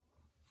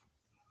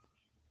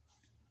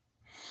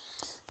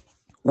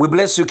We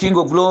bless you, King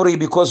of glory,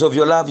 because of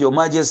your love, your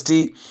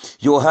majesty,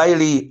 your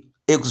highly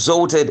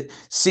exalted,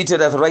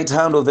 seated at the right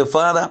hand of the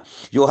Father.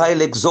 You're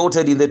highly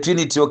exalted in the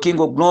Trinity, O King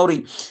of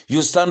glory.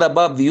 You stand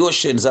above the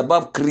oceans,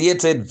 above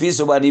created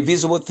visible and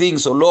invisible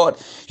things, O Lord.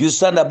 You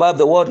stand above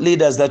the world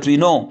leaders that we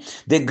know.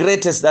 The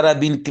greatest that have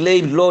been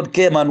claimed, Lord,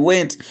 came and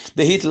went.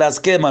 The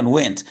Hitlers came and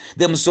went.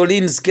 The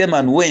Mussolinis came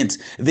and went.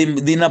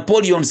 The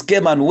Napoleons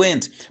came and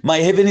went. My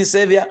heavenly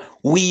Savior,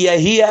 we are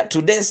here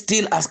today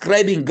still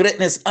ascribing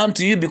greatness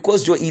unto you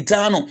because you're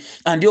eternal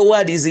and your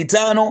word is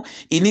eternal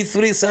in its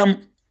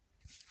threesome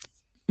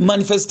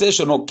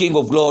manifestation, of King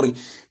of glory.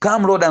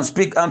 Come, Lord, and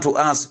speak unto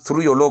us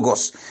through your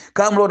logos.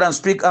 Come, Lord, and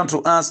speak unto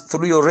us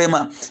through your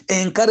rhema.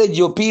 Encourage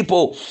your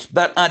people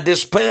that are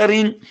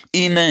despairing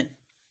in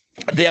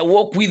their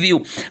walk with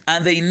you,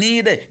 and they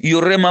need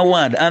your rhema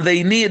word, and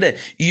they need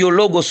your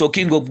logos, O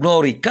King of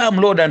glory. Come,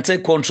 Lord, and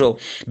take control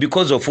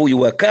because of who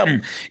you are.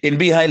 Come and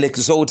be highly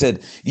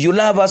exalted. You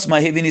love us,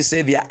 my heavenly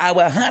Savior.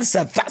 Our hearts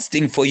are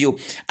fasting for you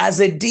as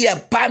a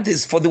deer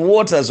pants for the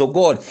waters, O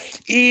God,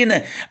 in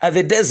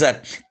the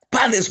desert.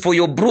 Pants for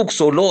your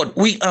brooks, O Lord.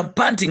 We are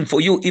panting for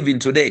you even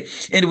today.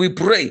 And we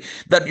pray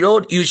that,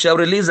 Lord, you shall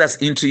release us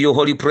into your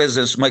holy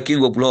presence, my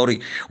King of glory.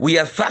 We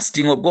are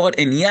fasting, O God,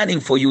 and yearning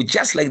for you,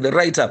 just like the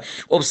writer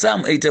of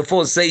Psalm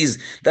 84 says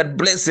that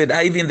blessed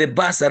are even the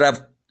birds that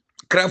have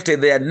crafted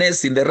their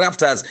nests in the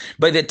rafters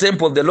by the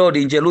temple of the Lord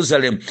in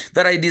Jerusalem,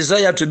 that I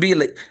desire to be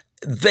like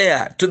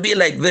there, to be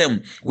like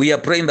them. We are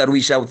praying that we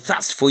shall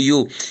thirst for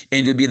you,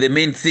 and you'll be the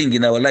main thing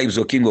in our lives,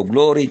 O King of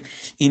glory.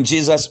 In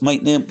Jesus'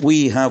 mighty name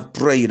we have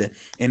prayed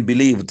and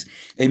believed.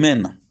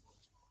 Amen.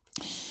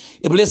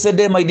 A blessed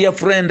day, my dear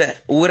friend,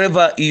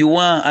 wherever you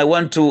are. I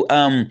want to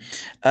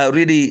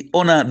really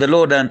honor the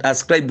Lord and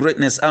ascribe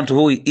greatness unto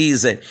who he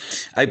is.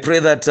 I pray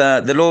that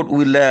the Lord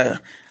will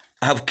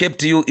have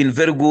kept you in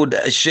very good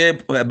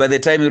shape by the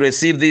time you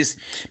receive this.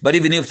 But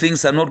even if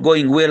things are not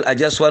going well, I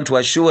just want to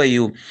assure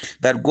you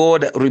that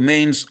God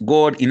remains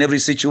God in every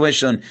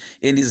situation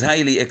and is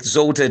highly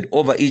exalted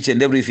over each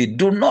and everything.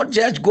 Do not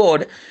judge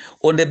God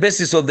on the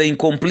basis of the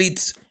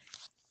incomplete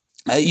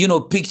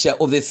picture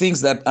of the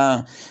things that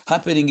are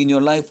happening in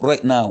your life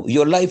right now.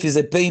 Your life is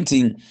a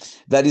painting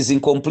that is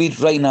incomplete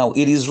right now.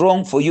 It is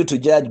wrong for you to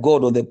judge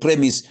God on the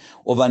premise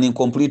of an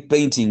incomplete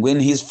painting. When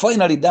he's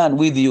finally done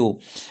with you,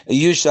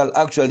 you shall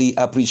actually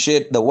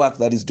appreciate the work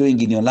that he's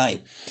doing in your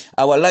life.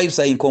 Our lives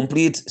are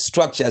incomplete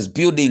structures,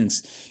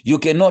 buildings. You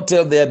cannot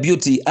tell their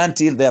beauty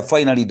until they are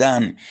finally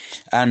done.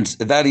 And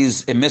that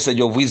is a message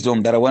of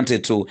wisdom that I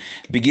wanted to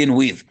begin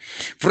with.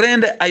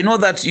 Friend, I know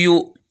that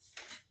you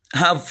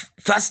have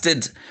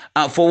fasted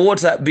for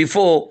water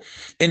before,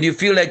 and you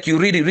feel like you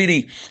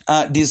really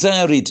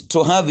desire it,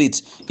 to have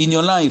it in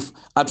your life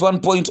at one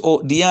point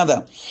or the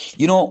other.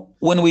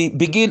 When we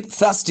begin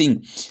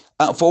thirsting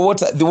for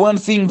water, the one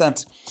thing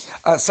that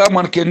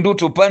someone can do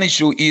to punish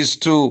you is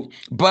to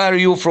bar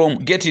you from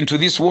getting to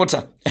this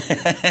water.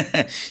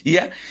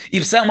 Yeah,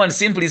 if someone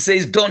simply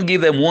says don't give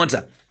them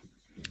water,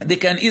 they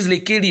can easily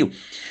kill you.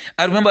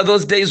 I remember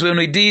those days when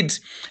we did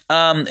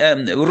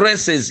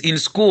races in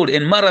school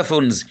and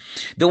marathons.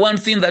 The one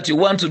thing that you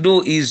want to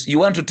do is you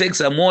want to take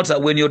some water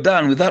when you're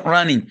done with that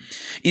running.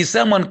 If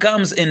someone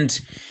comes and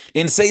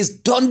says,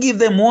 don't give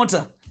them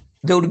water,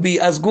 they would be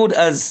as good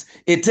as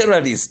a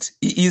terrorist,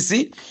 you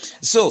see?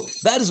 So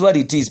that is what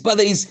it is. But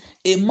there is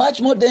a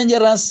much more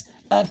dangerous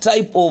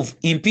type of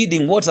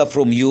impeding water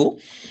from you.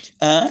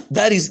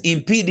 That is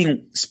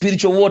impeding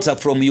spiritual water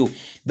from you.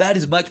 That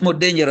is much more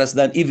dangerous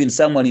than even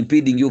someone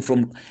impeding you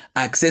from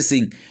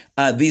accessing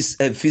this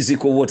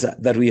physical water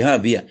that we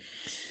have here.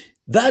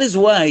 That is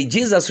why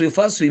Jesus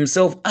refers to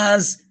himself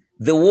as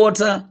the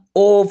water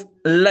of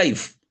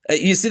life.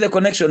 You see the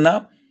connection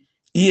now?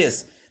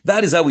 Yes,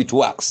 that is how it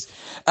works.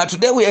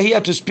 Today we are here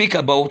to speak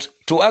about,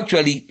 to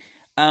actually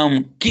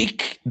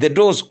kick the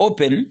doors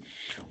open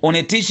on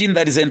a teaching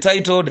that is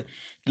entitled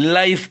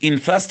Life in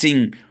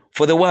Fasting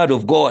for the Word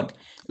of God.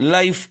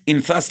 Life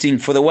in fasting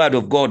for the Word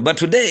of God. But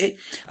today,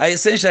 I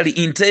essentially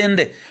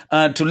intend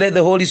to let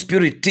the Holy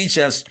Spirit teach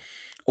us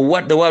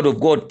what the Word of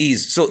God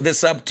is. So the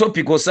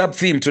subtopic or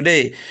sub-theme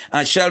today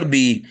shall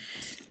be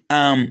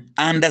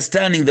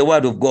understanding the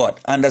Word of God.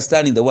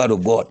 Understanding the Word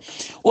of God.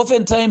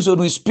 Oftentimes when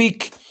we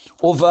speak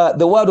of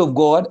the Word of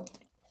God,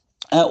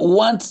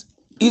 what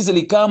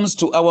easily comes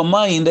to our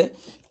mind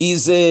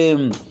is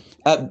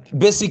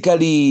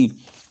basically,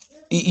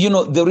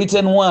 the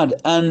written Word.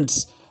 And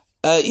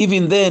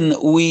even then,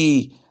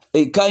 we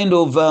kind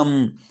of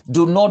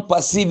do not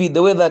perceive it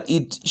the way that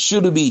it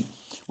should be.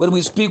 When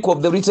we speak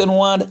of the written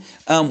word,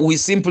 we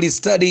simply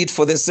study it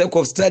for the sake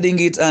of studying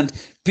it, and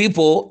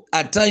people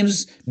at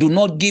times do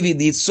not give it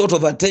the sort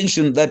of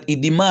attention that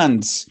it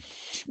demands.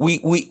 We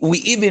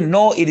even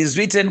know it is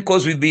written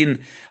because we've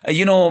been,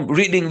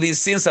 reading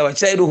this since our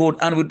childhood,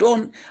 and we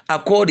don't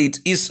accord it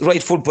its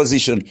rightful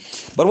position.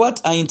 But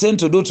what I intend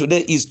to do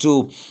today is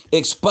to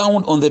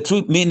expound on the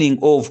true meaning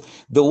of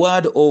the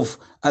word of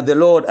the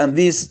Lord, and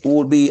this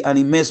will be an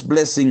immense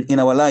blessing in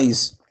our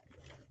lives.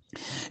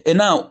 And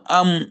now,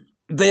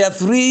 there are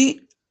three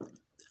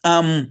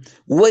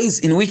ways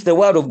in which the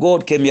word of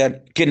God can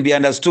be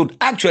understood.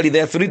 Actually,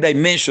 there are 3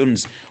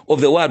 dimensions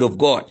of the word of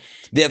God.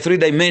 There are 3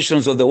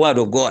 dimensions of the word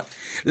of God.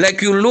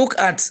 Like you look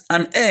at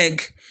an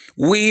egg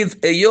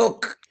with a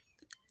yolk,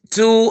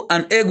 2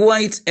 an egg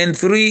white, and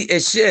 3 a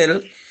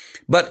shell,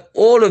 but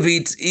all of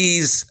it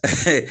is,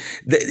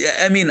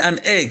 an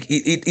egg.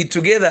 It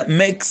together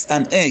makes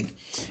an egg.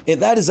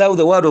 And that is how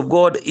the word of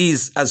God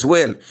is as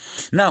well.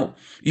 Now,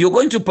 you're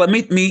going to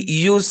permit me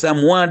use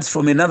some words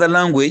from another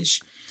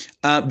language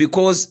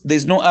because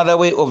there's no other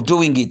way of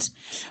doing it.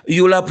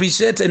 You'll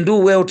appreciate and do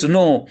well to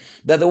know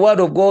that the word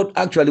of God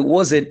actually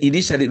wasn't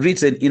initially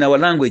written in our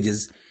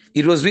languages.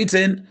 It was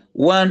written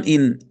 1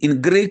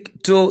 in Greek,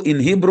 2 in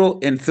Hebrew,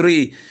 and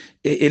 3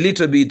 a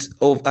little bit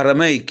of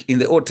Aramaic in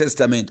the Old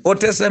Testament. Old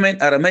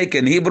Testament, Aramaic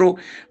and Hebrew,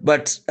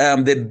 but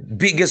the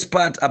biggest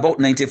part, about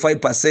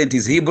 95%,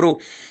 is Hebrew,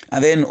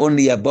 and then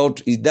only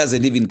about, it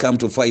doesn't even come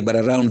to 5, but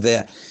around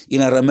there in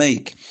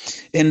Aramaic.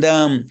 And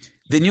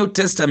the New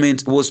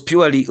Testament was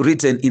purely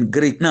written in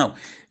Greek. Now,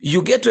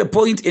 you get to a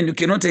point and you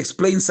cannot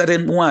explain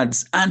certain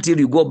words until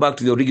you go back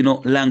to the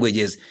original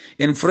languages.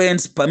 And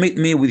friends, permit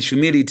me with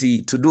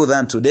humility to do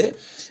that today,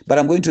 but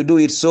I'm going to do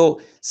it so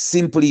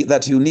simply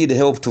that you need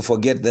help to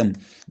forget them.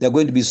 They're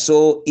going to be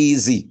so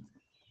easy.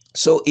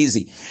 So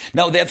easy.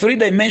 Now, there are 3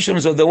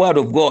 dimensions of the word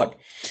of God.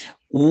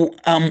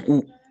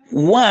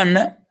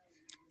 One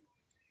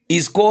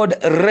is called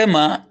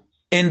Rhema,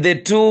 and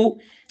the 2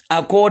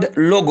 are called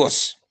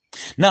Logos.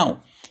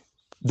 Now,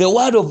 the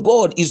word of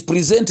God is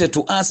presented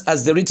to us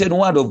as the written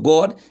word of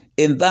God,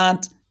 and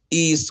that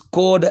is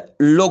called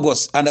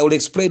Logos, and I will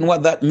explain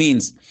what that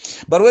means.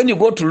 But when you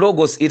go to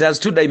Logos, it has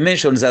 2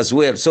 dimensions as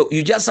well. So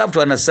you just have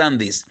to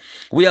understand this.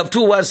 We have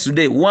 2 words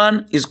today.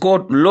 One is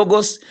called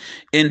Logos,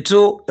 and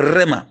 2,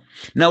 Rhema.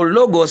 Now,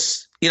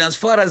 Logos, in as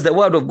far as the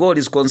word of God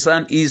is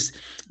concerned, is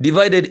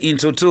divided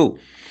into 2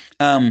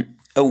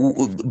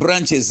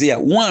 branches here.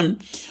 One,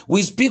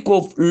 we speak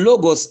of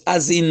Logos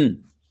as in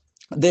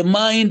the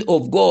mind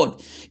of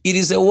God. It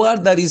is a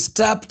word that is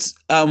tapped,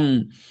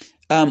 that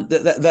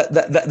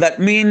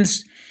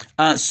means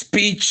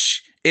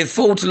speech, a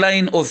thought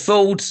line of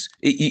thoughts,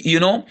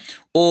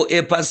 or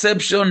a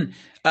perception,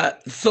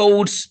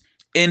 thoughts,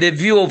 and a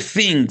view of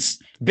things,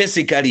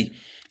 basically.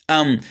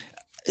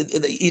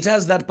 It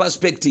has that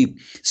perspective.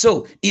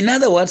 So, in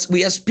other words,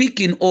 we are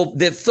speaking of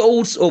the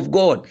thoughts of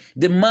God,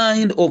 the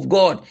mind of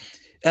God,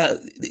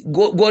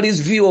 God's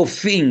view of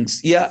things,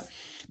 the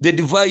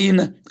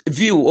divine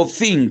view of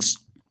things,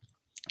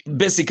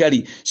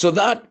 basically. So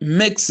that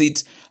makes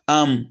it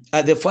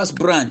at the first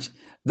branch.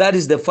 That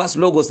is the first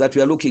Logos that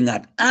we are looking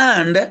at.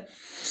 And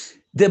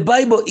the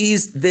Bible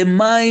is the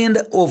mind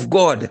of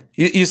God.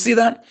 You see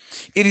that?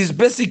 It is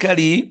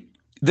basically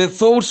the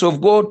thoughts of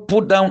God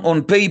put down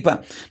on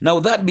paper. Now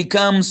that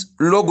becomes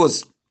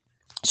Logos.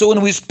 So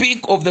when we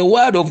speak of the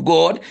word of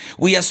God,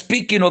 we are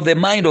speaking of the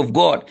mind of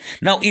God.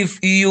 Now,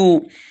 if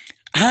you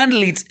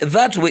handle it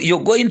that way,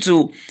 you're going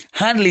to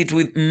handle it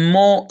with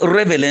more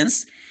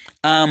relevance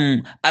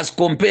as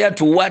compared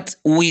to what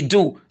we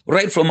do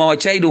right from our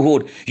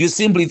childhood. You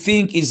simply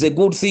think it's a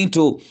good thing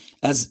to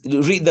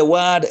read the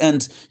word,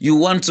 and you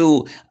want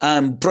to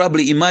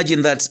probably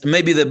imagine that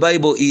maybe the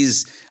Bible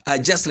is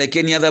just like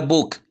any other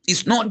book.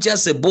 It's not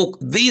just a book.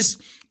 This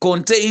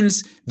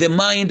contains the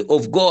mind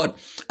of God.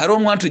 I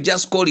don't want to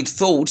just call it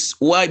thoughts.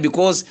 Why?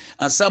 Because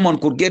someone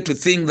could get to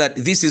think that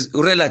this is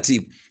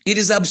relative. It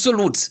is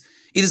absolute.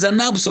 It is an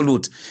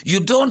absolute.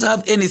 You don't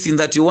have anything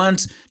that you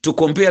want to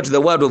compare to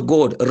the word of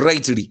God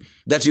rightly,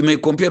 that you may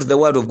compare to the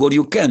word of God.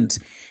 You can't.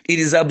 It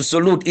is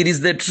absolute. It is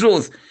the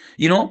truth.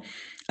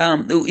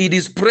 It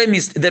is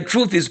premised, the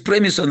truth is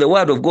premised on the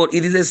word of God.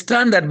 It is a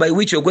standard by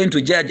which you're going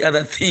to judge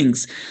other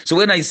things. So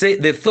when I say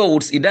the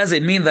thoughts, it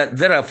doesn't mean that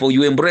therefore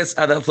you embrace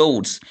other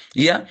thoughts.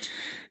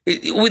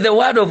 With the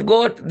word of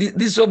God,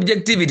 this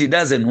objectivity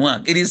doesn't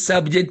work. It is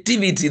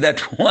subjectivity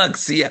that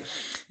works here.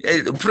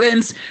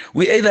 Friends,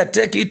 we either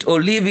take it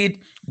or leave it.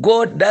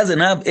 God doesn't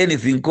have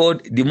anything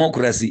called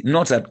democracy,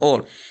 not at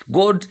all.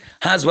 God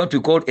has what we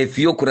call a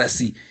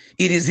theocracy.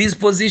 It is his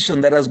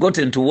position that has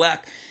gotten to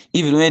work,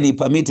 even when he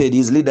permitted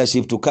his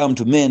leadership to come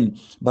to men.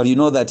 But you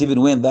know that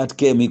even when that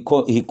came, he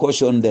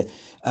cautioned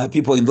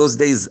people in those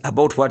days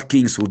about what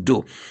kings would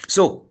do.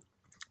 So,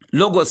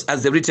 Logos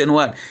as the written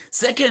word.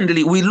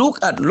 Secondly, we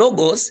look at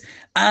Logos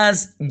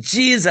as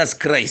Jesus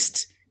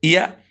Christ.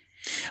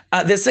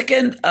 The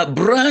second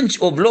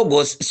branch of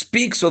Logos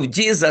speaks of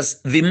Jesus,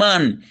 the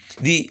man,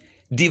 the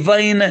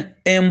divine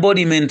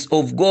embodiment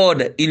of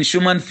God in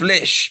human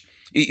flesh.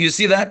 You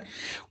see that?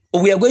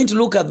 We are going to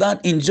look at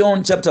that in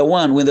John chapter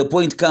 1 when the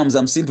point comes.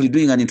 I'm simply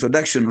doing an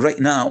introduction right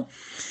now.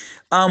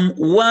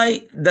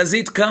 Why does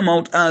it come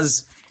out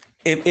as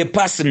a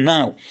person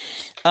now?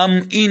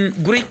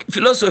 In Greek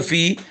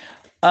philosophy,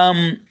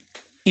 in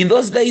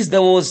those days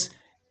there was,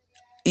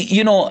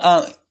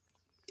 a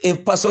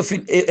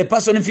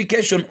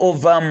personification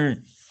of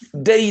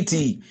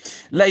deity,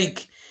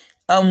 like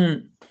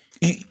the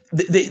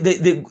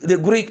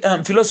Greek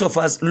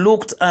philosophers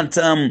looked at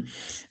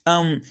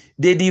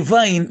the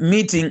divine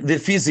meeting the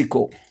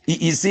physical.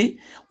 You see,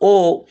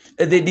 or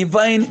the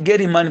divine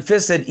getting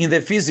manifested in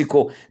the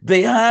physical.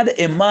 They had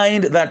a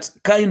mind that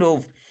kind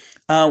of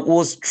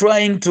was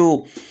trying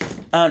to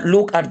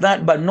look at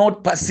that, but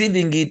not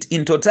perceiving it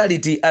in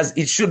totality as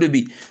it should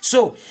be.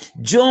 So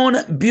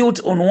John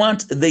built on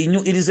what they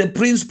knew. It is a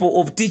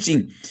principle of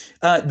teaching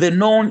the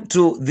known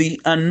to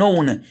the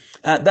unknown.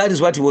 That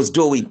is what he was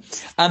doing.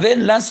 And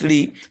then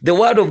lastly, the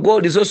word of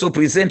God is also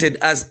presented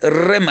as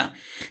Rhema.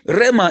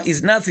 Rhema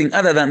is nothing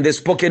other than the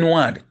spoken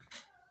word.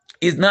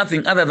 Is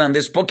nothing other than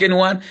the spoken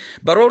word,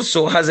 but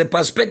also has a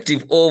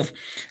perspective of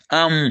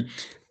the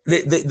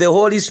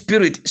Holy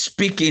Spirit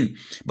speaking.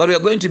 But we are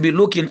going to be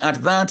looking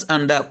at that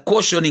and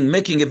cautioning,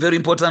 making a very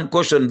important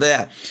caution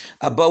there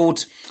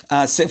about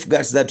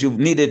safeguards that you've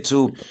needed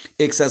to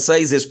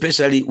exercise,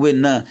 especially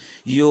when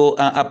you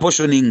are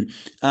apportioning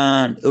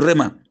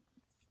Rhema.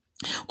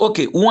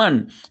 Okay,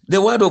 one,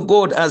 the word of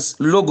God as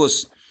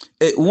logos.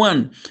 The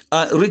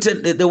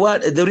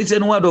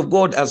written word of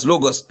God as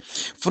logos.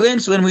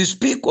 Friends, when we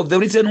speak of the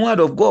written word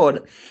of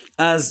God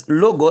as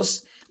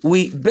logos,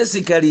 we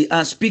basically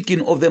are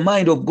speaking of the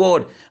mind of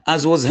God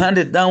as was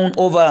handed down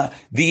over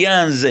the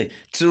years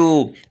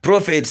to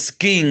prophets,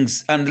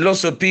 kings, and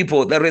lots of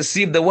people that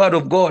received the word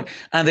of God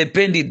and they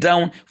penned it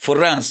down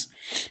for us.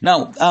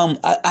 Now,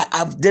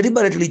 I've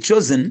deliberately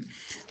chosen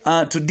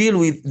to deal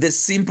with the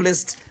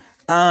simplest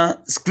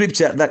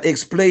scripture that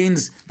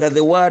explains that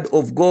the word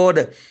of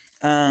God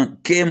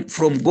came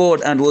from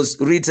God and was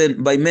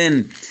written by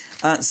men.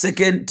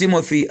 2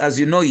 Timothy, as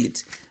you know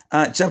it,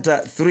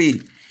 chapter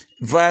 3,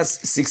 verse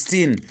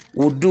 16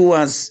 would do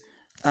us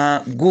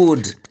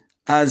good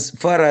as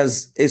far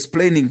as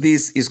explaining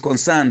this is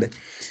concerned.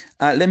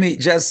 Let me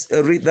just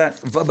read that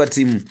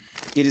verbatim.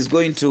 It is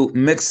going to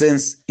make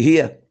sense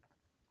here.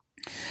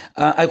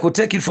 I could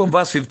take it from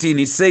verse 15.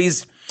 It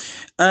says,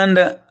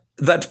 and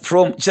that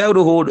from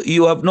childhood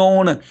you have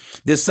known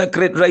the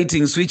sacred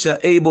writings which are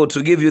able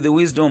to give you the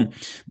wisdom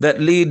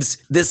that leads.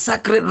 The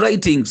sacred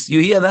writings, you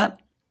hear that?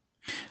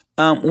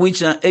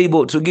 Which are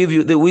able to give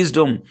you the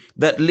wisdom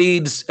that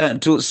leads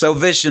to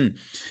salvation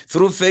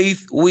through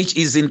faith which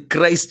is in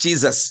Christ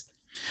Jesus.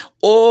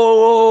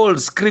 All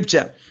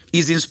scripture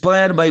is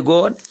inspired by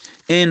God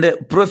and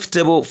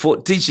profitable for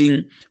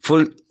teaching,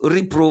 for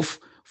reproof,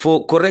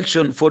 for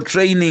correction, for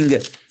training,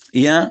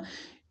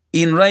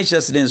 in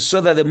righteousness,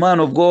 so that the man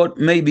of God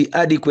may be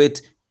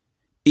adequate,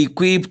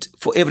 equipped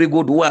for every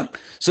good work.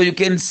 So you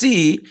can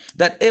see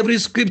that every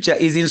scripture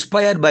is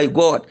inspired by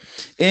God.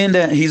 And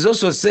he's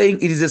also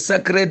saying it is a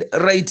sacred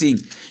writing.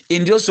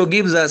 And he also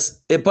gives us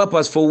a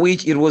purpose for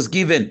which it was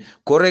given: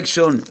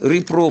 correction,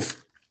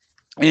 reproof,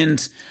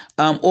 and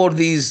all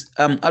these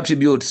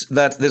attributes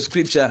that the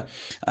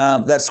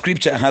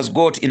scripture has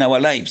got in our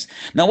lives.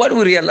 Now, what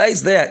we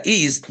realize there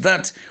is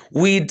that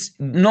we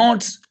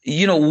not,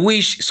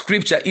 wish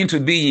scripture into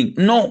being.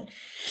 No,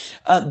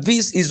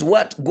 this is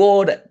what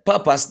God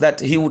purposed that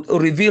He would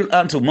reveal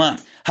unto man.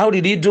 How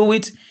did He do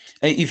it?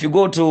 If you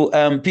go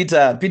to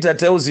Peter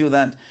tells you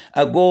that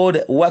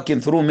God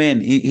working through men,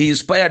 he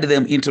inspired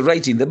them into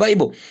writing the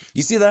Bible.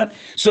 You see that?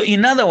 So,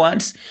 in other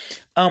words,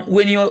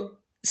 when you're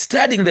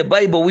studying the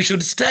Bible, we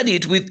should study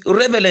it with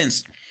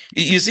reverence.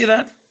 You see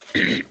that?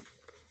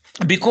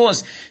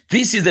 Because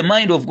this is the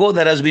mind of God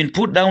that has been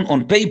put down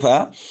on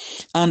paper.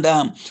 And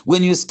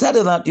when you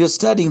study that, you're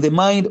studying the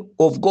mind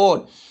of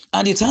God.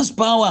 And it has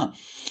power.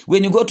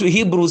 When you go to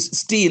Hebrews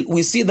still,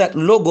 we see that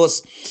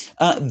logos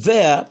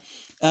there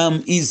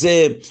is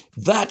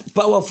that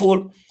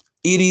powerful.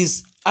 It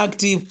is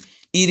active.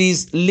 It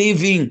is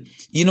living,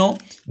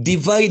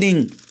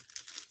 dividing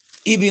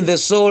even the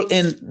soul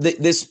and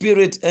the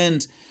spirit,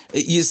 and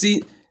you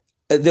see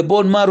the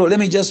bone marrow. Let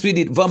me just read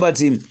it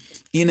verbatim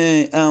in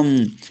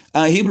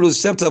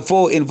Hebrews chapter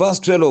 4 in verse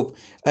 12.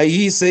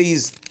 He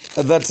says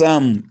that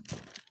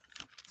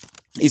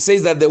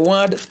the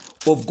word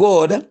of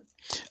God,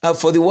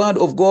 for the word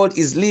of God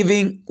is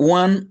living,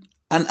 one,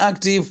 and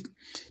active,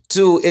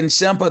 two, and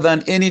sharper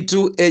than any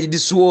two-edged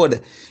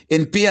sword,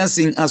 and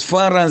piercing as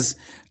far as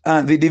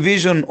the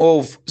division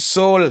of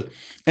soul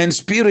and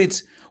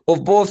spirit,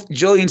 of both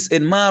joints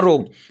and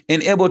marrow,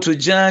 and able to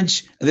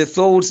judge the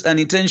thoughts and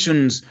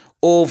intentions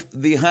of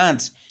the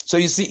heart. So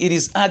you see, it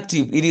is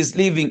active, it is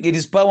living, it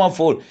is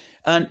powerful,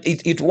 and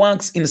it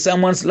works in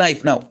someone's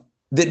life. Now,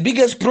 the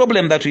biggest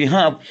problem that we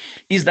have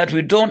is that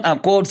we don't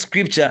accord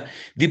scripture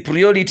the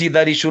priority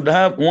that it should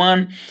have.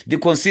 One, the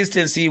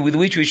consistency with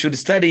which we should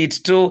study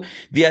it. Two,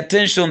 the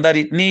attention that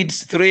it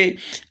needs. Three,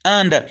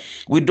 and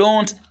we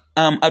don't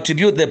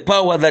attribute the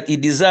power that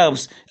it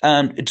deserves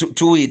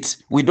to it.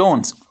 We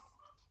don't.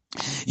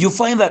 You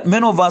find that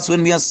many of us,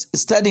 when we are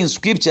studying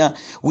scripture,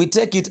 we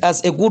take it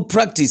as a good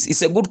practice.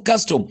 It's a good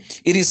custom.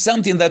 It is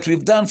something that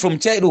we've done from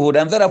childhood,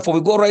 and therefore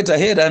we go right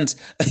ahead and,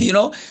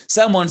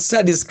 someone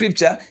studies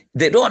scripture.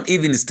 They don't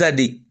even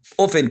study.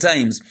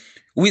 Oftentimes,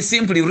 we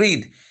simply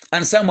read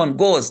and someone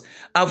goes.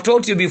 I've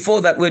told you before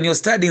that when you're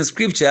studying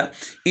scripture,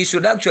 it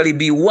should actually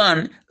be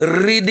one,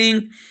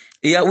 reading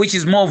yeah, which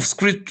is more of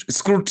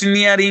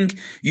scrutineering.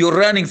 You're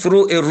running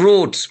through a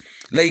route,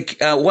 like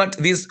what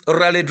these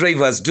rally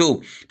drivers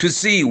do, to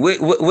see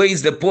where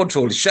is the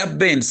pothole, sharp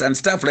bends and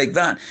stuff like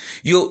that.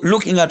 You're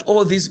looking at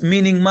all these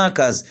meaning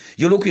markers.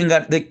 You're looking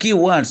at the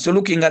keywords. You're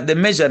looking at the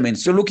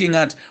measurements. You're looking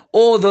at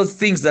all those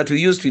things that we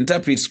use to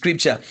interpret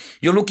scripture.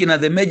 You're looking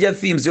at the major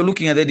themes. You're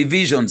looking at the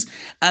divisions.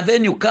 And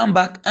then you come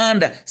back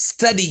and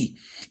study.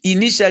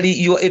 Initially,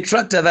 you're a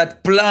tractor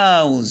that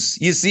plows,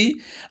 you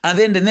see, and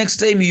then the next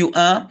time you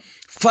are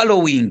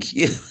following.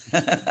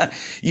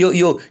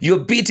 You're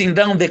beating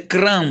down the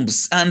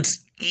crumbs, and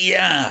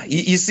yeah,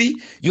 you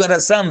see, you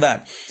understand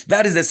that.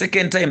 That is the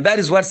second time. That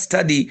is what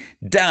study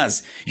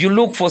does. You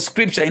look for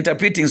scripture,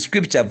 interpreting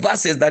scripture,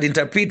 verses that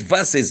interpret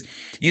verses.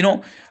 You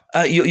know,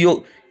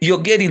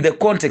 you're getting the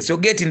context, you're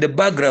getting the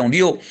background,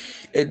 you're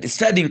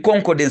studying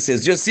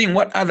concordances, you're seeing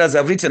what others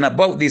have written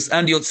about this,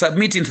 and you're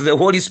submitting to the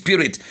Holy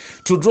Spirit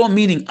to draw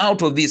meaning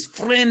out of this.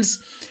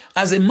 Friends,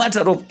 as a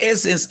matter of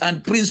essence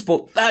and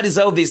principle, that is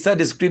how they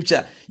study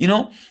scripture. You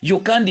know, you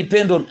can't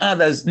depend on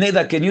others,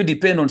 neither can you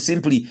depend on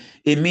simply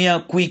a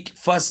mere quick,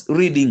 fast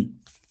reading.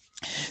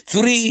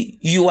 3,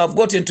 you have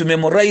gotten to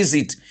memorize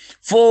it.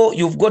 4,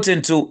 you've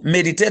gotten to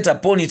meditate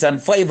upon it.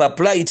 And 5,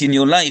 apply it in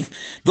your life.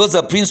 Those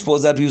are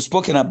principles that we've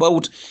spoken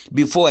about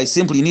before. I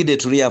simply needed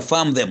to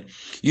reaffirm them.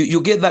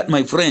 You get that,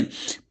 my friend?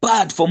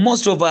 But for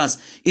most of us,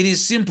 it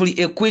is simply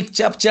a quick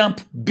chap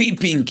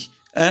beeping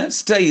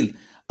style.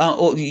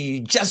 Or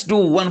you just do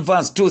 1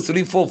 verse, 2,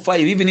 3, 4,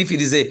 5, even if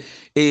it is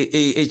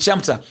a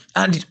chapter,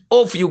 and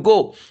off you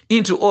go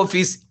into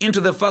office,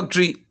 into the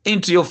factory,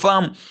 into your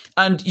farm,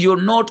 and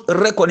you're not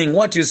reckoning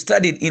what you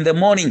studied in the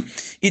morning.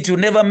 It will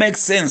never make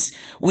sense.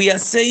 We are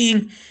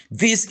saying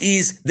this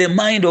is the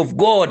mind of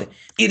God.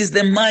 It is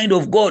the mind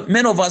of God.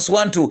 Many of us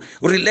want to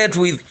relate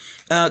with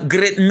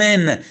great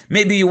men.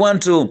 Maybe you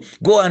want to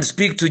go and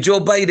speak to Joe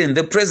Biden,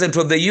 the president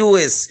of the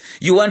US.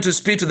 You want to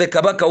speak to the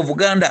Kabaka of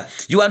Uganda.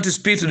 You want to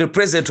speak to the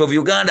president of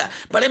Uganda.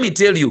 But let me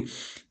tell you,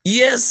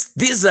 yes,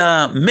 these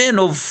are men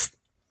of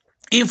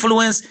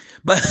influence,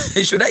 but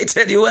should I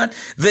tell you what?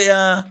 They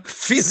are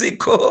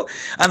physical,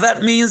 and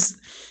that means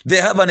they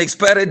have an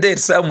expiry date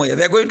somewhere.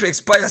 They're going to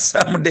expire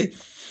someday,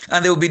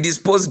 and they will be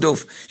disposed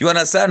of. You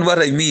understand what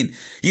I mean?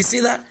 You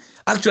see that?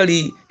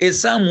 Actually, a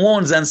psalm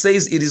warns and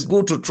says it is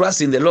good to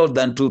trust in the Lord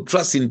than to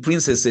trust in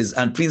princesses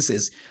and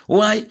princes.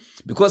 Why?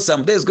 Because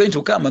someday is going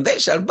to come and they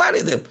shall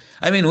bury them.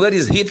 I mean, where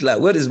is Hitler?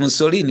 Where is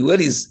Mussolini? Where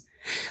is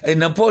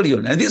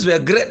Napoleon? And these were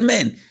great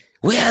men.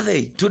 Where are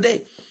they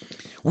today?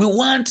 We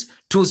want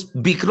to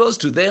be close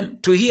to them,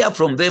 to hear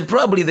from them.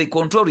 Probably they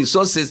control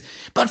resources.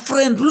 But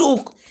friend,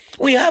 look,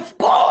 we have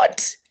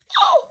God.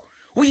 Oh,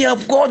 we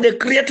have God, the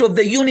creator of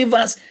the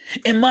universe,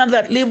 a man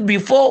that lived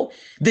before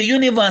the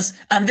universe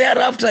and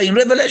thereafter. In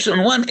Revelation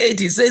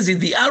 1:8, it says it's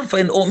the Alpha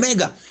and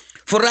Omega.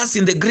 For us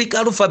in the Greek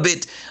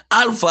alphabet,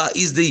 Alpha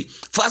is the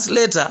first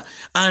letter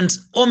and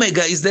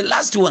Omega is the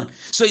last one.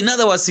 So in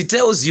other words, it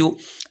tells you,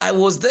 I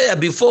was there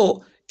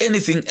before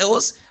anything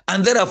else,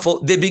 and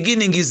therefore the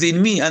beginning is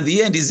in me and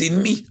the end is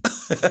in me.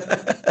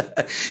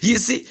 You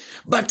see,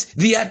 but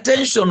the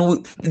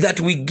attention that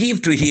we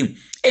give to him,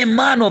 a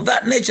man of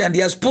that nature, and he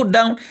has put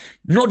down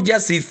not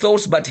just his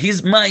thoughts but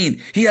his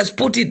mind, he has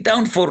put it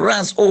down for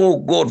us. Oh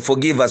God,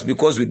 forgive us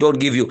because we don't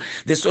give you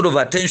the sort of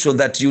attention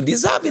that you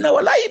deserve in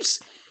our lives.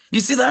 You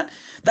see that?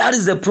 That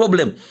is the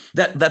problem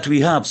that we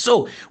have.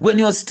 So when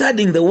you're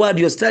studying the word,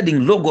 you're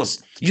studying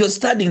Logos, you're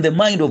studying the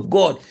mind of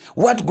God,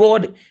 what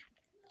God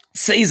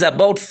says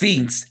about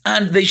things,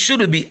 and they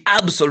should be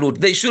absolute,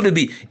 they should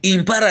be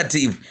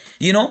imperative.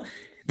 You know,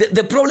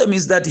 the problem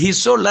is that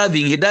he's so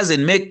loving, he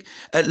doesn't make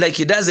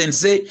he doesn't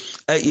say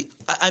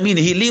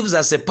he leaves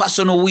us a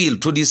personal will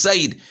to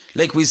decide,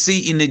 like we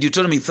see in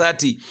Deuteronomy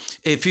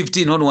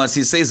 30:15 onwards.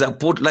 He says, I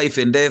put life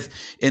and death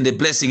and the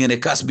blessing and a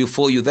curse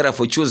before you,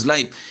 therefore choose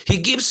life. He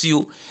gives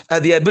you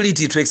the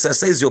ability to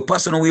exercise your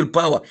personal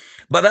willpower,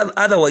 but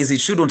otherwise it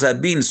shouldn't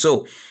have been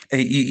so.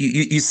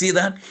 You see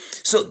that?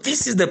 So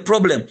this is the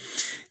problem.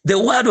 The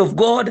word of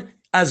God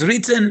as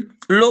written,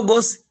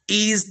 Logos,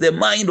 is the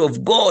mind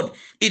of God.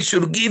 It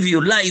should give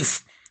you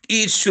life.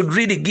 It should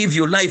really give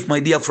you life, my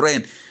dear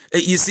friend.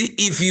 You see,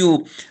 if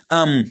you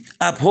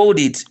uphold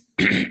it,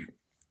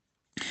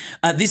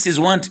 this is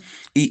what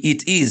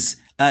it is.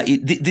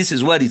 This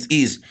is what it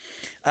is.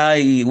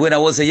 When I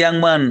was a young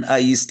man,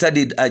 I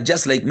studied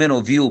just like many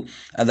of you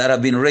that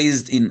have been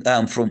raised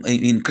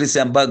in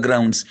Christian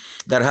backgrounds,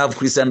 that have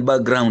Christian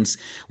backgrounds.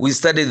 We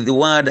studied the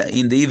word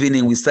in the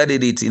evening. We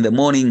studied it in the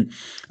morning.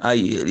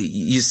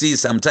 You see,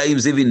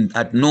 sometimes even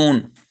at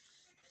noon.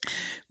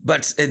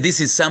 But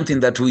this is something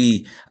that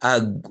we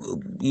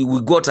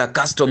got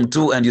accustomed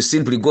to, and you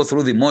simply go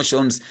through the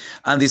motions.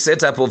 And the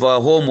setup of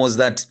our home was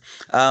that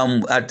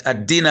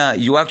at dinner,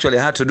 you actually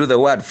had to do the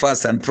word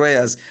first and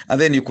prayers, and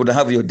then you could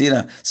have your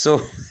dinner.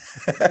 So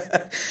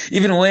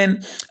even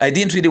when I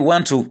didn't really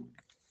want to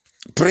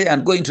pray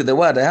and go into the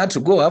word, I had to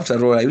go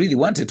after all. I really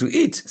wanted to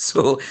eat.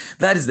 So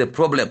that is the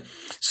problem.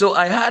 So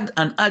I had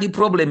an early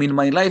problem in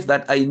my life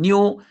that I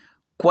knew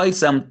quite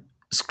some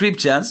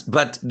scriptures,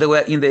 but they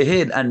were in the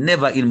head and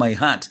never in my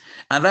heart.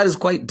 And that is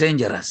quite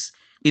dangerous.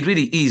 It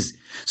really is.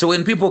 So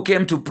when people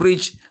came to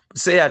preach,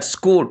 say at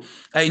school,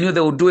 I knew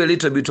they would do a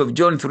little bit of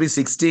John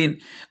 3:16.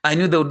 I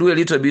knew they would do a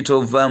little bit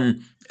of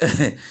Romans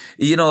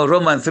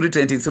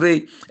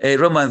 3:23,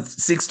 Romans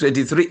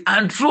 6:23,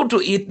 and true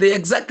to it, they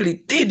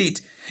exactly did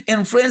it.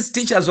 And friends,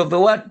 teachers of the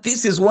word,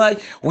 this is why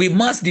we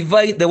must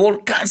divide the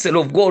whole counsel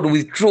of God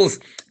with truth.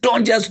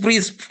 Don't just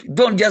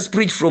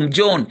preach from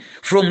John,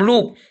 from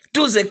Luke.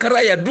 Do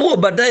Zechariah, do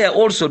Obadiah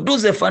also, do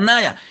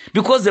Zephaniah,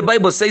 because the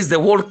Bible says the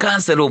whole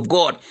counsel of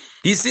God.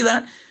 You see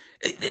that?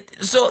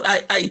 So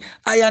I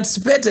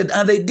anticipated,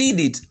 and they did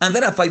it, and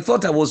then if I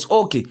thought I was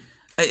okay,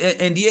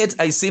 and yet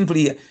I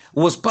simply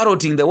was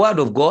parroting the word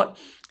of God.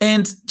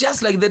 And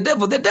just like the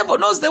devil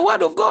knows the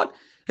word of God.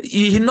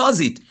 He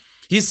knows it,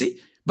 you see,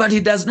 but he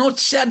does not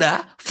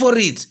shudder for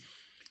it.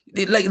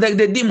 Like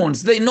the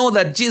demons, they know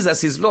that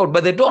Jesus is Lord,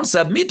 but they don't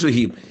submit to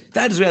him.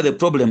 That is where the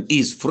problem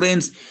is.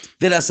 Friends,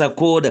 let us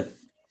accord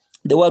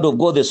the word of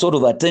God the sort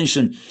of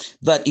attention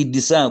that it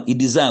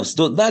deserves.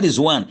 So that is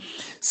one.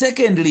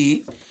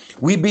 Secondly,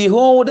 we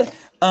behold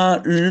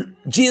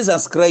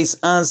Jesus Christ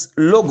as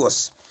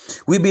Logos.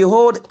 We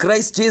behold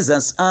Christ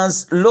Jesus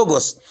as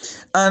Logos.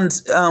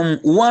 And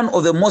one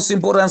of the most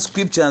important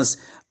scriptures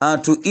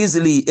to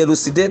easily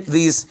elucidate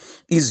this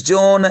is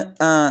John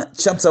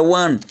chapter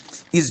 1.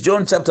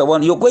 John chapter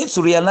 1. You're going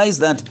to realize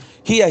that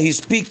here he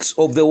speaks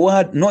of the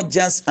word not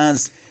just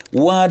as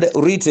word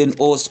written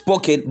or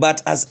spoken,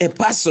 but as a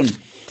person.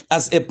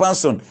 As a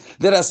person.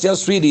 Let us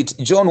just read it.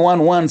 John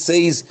 1:1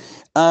 says,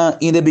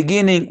 in the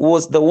beginning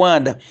was the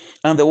Word,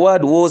 and the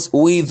Word was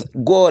with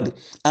God,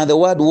 and the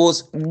Word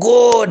was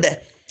God.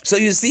 So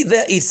you see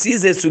there, it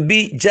ceases to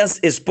be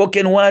just a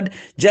spoken word,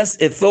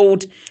 just a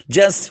thought,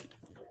 just,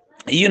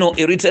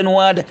 a written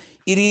word.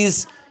 It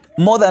is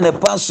more than a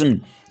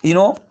person,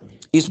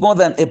 It's more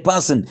than a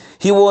person.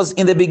 He was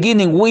in the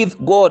beginning with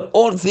God.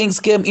 All things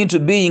came into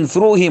being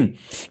through him.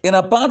 And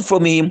apart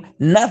from him,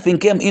 nothing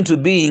came into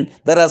being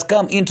that has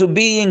come into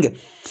being.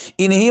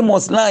 In him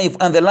was life,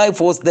 and the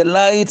life was the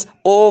light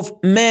of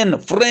men.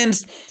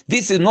 Friends,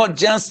 this is not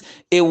just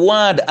a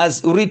word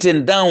as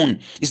written down.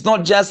 It's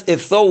not just a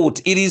thought.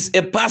 It is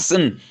a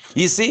person.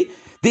 You see,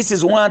 this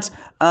is what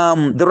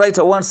the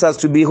writer wants us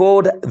to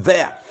behold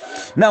there.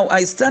 Now,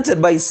 I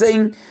started by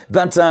saying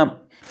that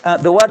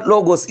the word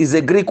logos is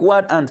a Greek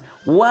word. And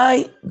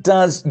why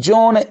does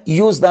John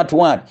use that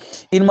word?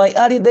 In my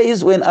early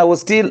days when I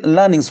was still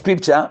learning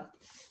scripture,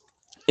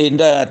 and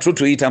true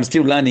to it, I'm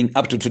still learning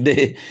up to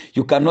today.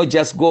 You cannot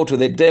just go to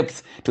the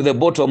depth, to the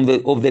bottom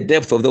of the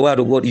depth of the word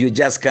of God. You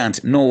just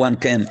can't. No one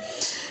can.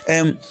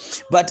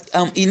 But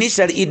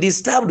initially it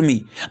disturbed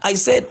me. I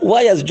said,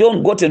 why has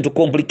John gotten to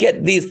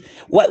complicate this?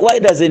 Why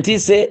doesn't he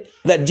say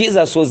that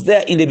Jesus was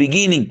there in the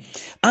beginning?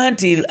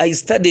 Until I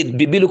studied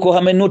biblical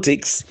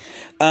hermeneutics.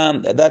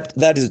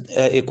 That is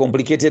a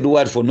complicated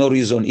word for no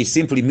reason. It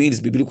simply means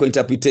biblical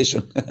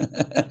interpretation.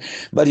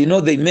 But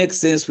they make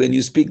sense when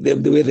you speak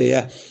them the way they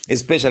are,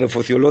 especially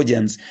for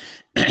theologians.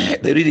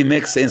 They really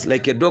make sense.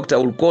 Like a doctor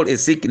will call a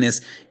sickness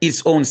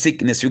its own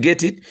sickness. You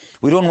get it?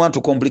 We don't want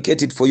to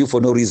complicate it for you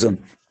for no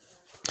reason.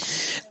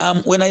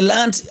 When I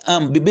learned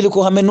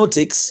biblical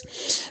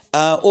hermeneutics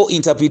or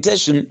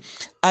interpretation,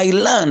 I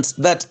learned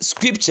that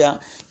scripture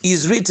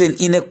is written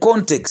in a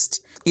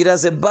context. It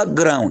has a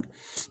background.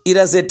 It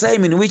has a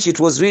time in which it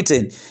was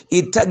written.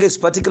 It targets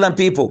particular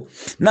people.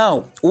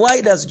 Now,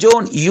 why does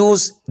John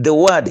use the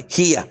word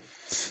here?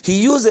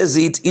 He uses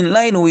it in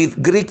line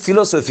with Greek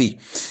philosophy.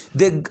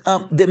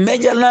 The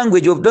major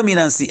language of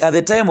dominancy at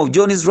the time of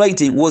John's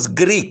writing was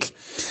Greek.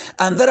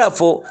 And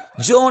therefore,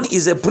 John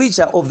is a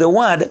preacher of the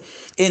word,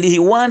 and he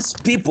wants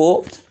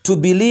people to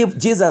believe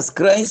Jesus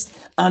Christ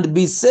and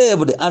be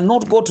saved and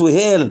not go to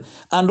hell,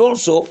 and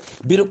also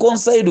be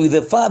reconciled with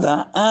the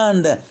Father,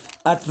 and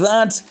at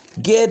that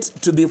get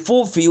to be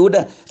fulfilled,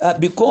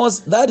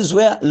 because that is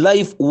where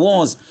life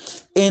was.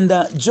 And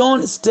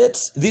John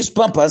states this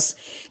purpose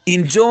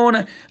in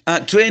John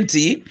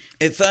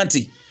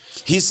 20:30.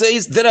 He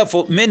says,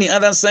 therefore many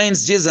other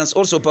signs Jesus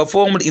also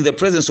performed in the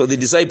presence of the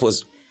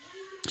disciples,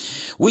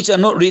 which are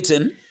not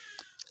written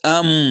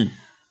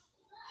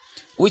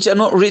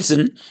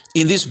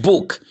in this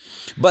book,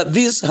 but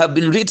these have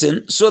been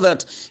written so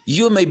that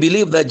you may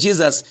believe that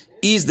Jesus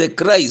is the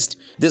Christ,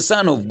 the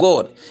Son of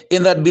God,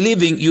 and that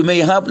believing you may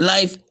have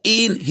life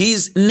in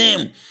his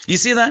name. You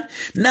see that?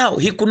 Now,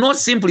 he could not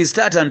simply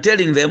start and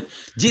telling them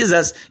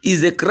Jesus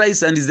is the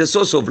Christ and is the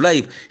source of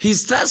life. He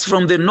starts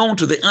from the known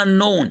to the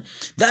unknown.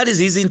 That is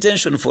his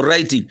intention for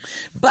writing.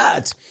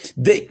 But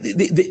the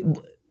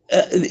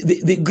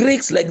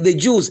Greeks, like the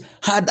Jews,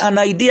 had an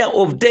idea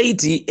of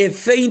deity, a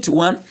faint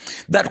one,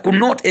 that could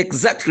not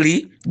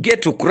exactly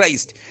get to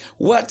Christ.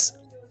 What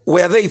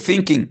were they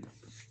thinking?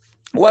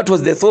 What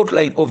was the thought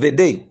line of the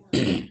day?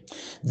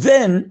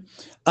 Then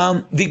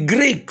the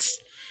Greeks,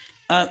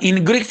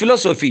 in Greek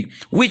philosophy,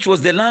 which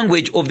was the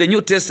language of the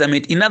New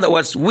Testament, in other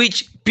words,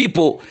 which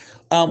people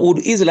would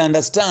easily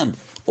understand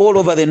all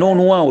over the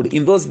known world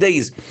in those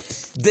days,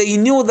 they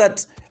knew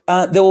that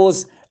there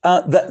was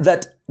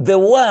that the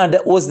word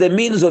was the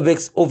means of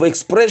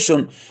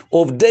expression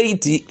of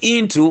deity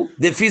into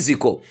the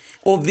physical,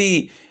 of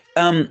the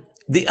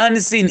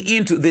unseen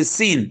into the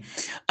seen.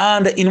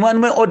 And in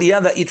one way or the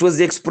other, it was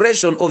the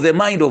expression of the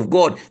mind of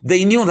God.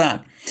 They knew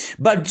that.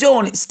 But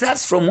John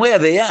starts from where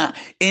they are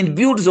and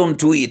builds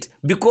onto it,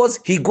 because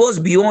he goes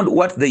beyond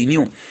what they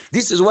knew.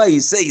 This is why he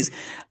says,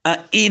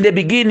 in the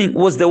beginning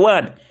was the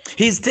word.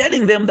 He's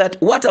telling them that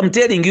what I'm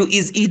telling you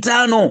is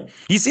eternal.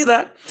 You see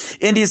that?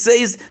 And he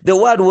says the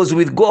word was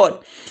with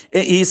God.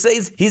 He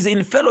says he's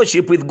in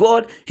fellowship with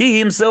God. He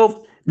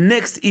himself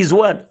next is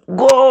what?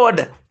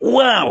 God.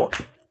 Wow.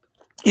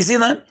 You see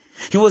that?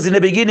 He was in the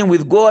beginning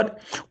with God.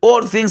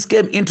 All things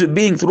came into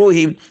being through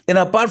him, and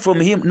apart from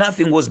him,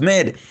 nothing was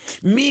made.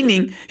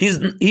 Meaning,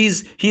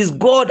 he's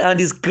God and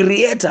his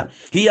creator.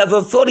 He has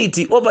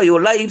authority over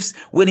your lives.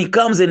 When he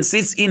comes and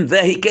sits in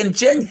there, he can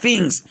change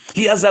things.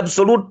 He has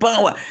absolute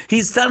power.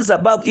 He stands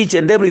above each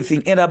and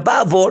everything. And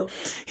above all,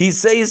 he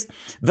says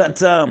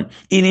that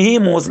in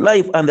him was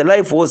life, and the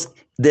life was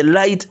the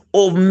light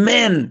of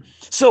men.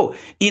 So,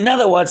 in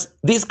other words,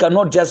 this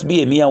cannot just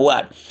be a mere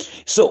word.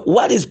 So,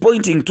 what is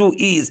pointing to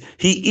is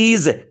he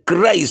is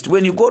Christ.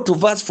 When you go to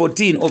verse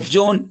 14 of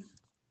John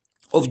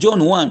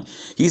 1,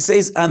 he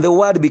says, and the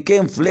word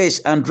became flesh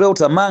and dwelt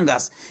among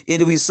us,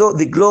 and we saw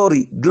the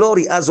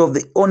glory as of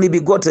the only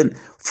begotten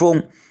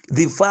from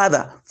the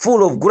Father,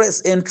 full of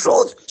grace and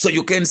truth. So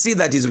you can see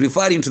that he's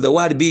referring to the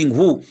word being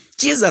who?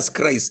 Jesus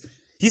Christ.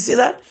 You see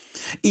that?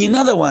 In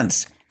other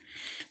words,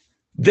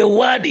 the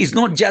word is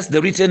not just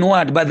the written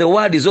word, but the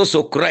word is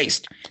also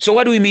Christ. So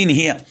what do we mean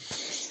here?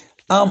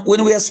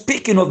 When we are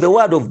speaking of the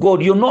word of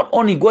God, you're not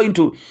only going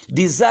to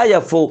desire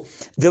for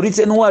the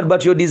written word,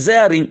 but you're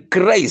desiring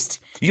Christ.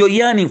 You're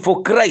yearning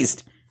for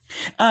Christ.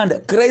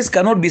 And Christ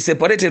cannot be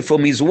separated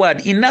from his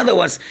word. In other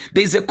words,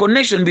 there is a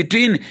connection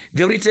between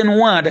the written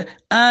word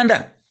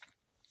and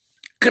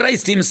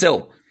Christ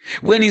himself.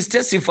 When he's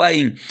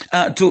testifying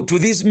to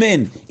these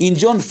men in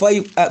John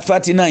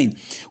 5:39,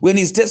 when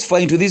he's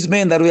testifying to these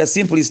men that we are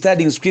simply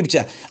studying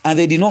scripture and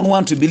they did not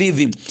want to believe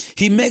him,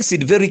 he makes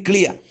it very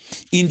clear.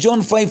 In John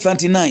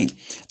 5:39,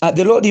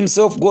 the Lord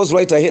himself goes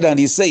right ahead and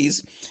he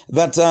says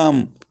that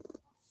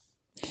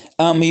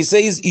he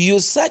says,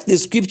 you search the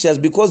scriptures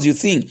because you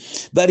think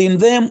that in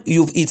them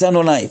you've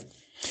eternal life.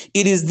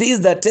 It is this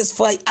that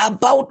testify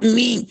about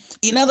me.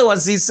 In other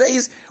words, he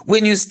says,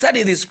 when you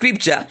study the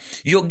scripture,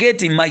 you're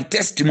getting my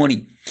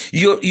testimony.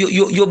 You're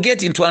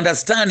getting to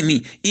understand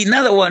me. In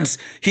other words,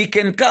 he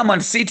can come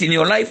and sit in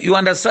your life. You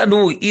understand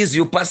who he is.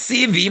 You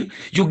perceive him.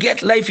 You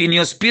get life in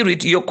your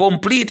spirit. You're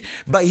complete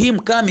by him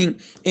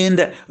coming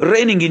and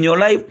reigning in your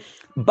life.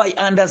 By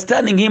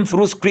understanding him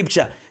through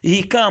scripture,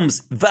 he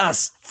comes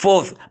thus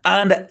forth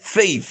and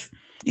faith.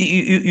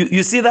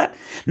 You see that?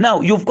 Now,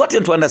 you've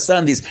gotten to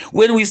understand this.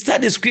 When we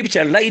study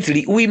scripture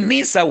lightly, we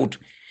miss out.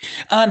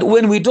 And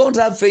when we don't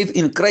have faith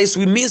in Christ,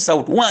 we miss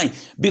out. Why?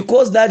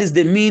 Because that is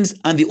the means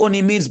and the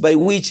only means by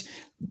which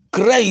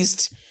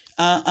Christ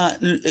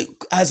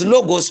as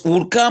Logos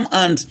will come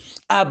and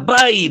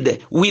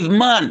abide with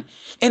man.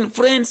 And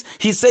friends,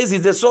 he says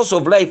he's the source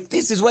of life.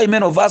 This is why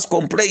many of us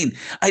complain.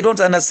 I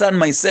don't understand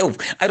myself.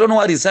 I don't know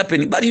what is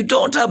happening. But you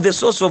don't have the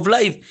source of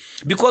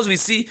life, because we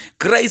see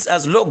Christ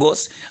as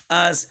Logos,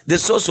 as the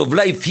source of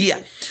life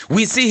here.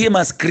 We see him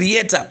as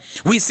creator.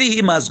 We see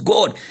him as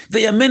God.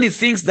 There are many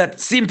things that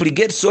simply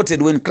get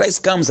sorted when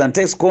Christ comes and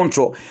takes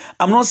control.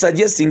 I'm not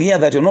suggesting here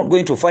that you're not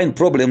going to find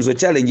problems or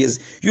challenges.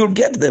 You'll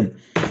get them.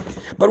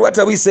 But what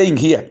are we saying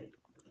here?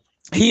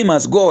 Him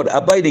as God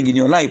abiding in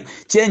your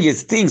life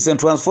changes things and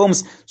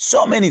transforms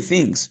so many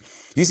things.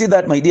 You see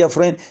that, my dear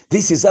friend?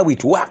 This is how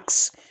it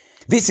works.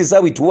 This is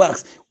how it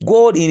works.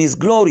 God in his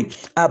glory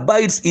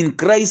abides in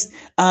Christ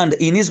and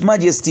in his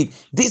majesty.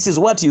 This is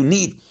what you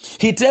need.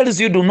 He tells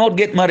you, do not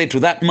get married to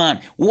that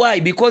man. Why?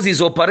 Because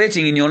he's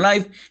operating in your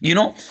life,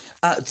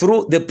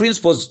 through the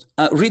principles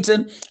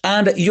written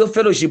and your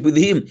fellowship with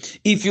him.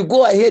 If you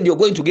go ahead, you're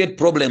going to get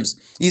problems.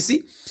 You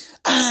see?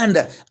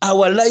 And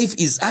our life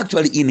is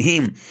actually in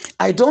him.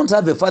 I don't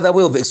have a further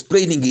way of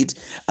explaining it.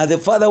 The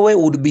further way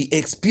would be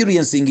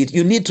experiencing it.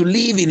 You need to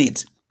live in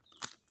it.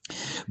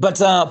 But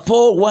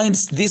Paul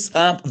winds this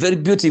up very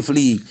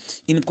beautifully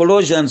in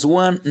Colossians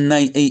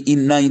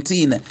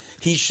 1:19.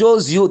 He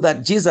shows you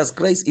that Jesus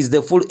Christ is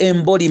the full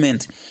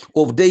embodiment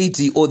of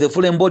deity, or the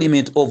full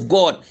embodiment of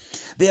God.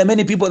 There are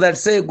many people that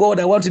say,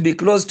 God, I want to be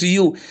close to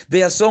you.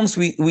 There are songs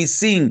we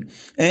sing,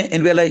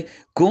 and we're like,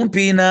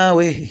 Kumpi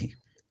nawe.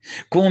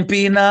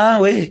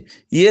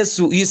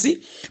 Yesu, you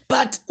see.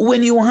 But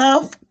when you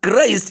have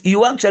Christ,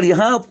 you actually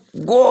have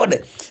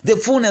God, the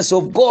fullness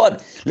of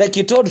God. Like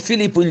he told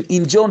Philip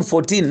in John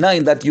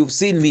 14:9 that you've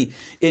seen me,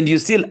 and you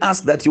still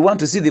ask that you want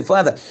to see the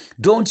Father.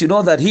 Don't you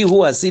know that he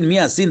who has seen me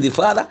has seen the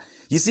Father?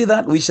 You see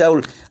that? We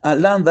shall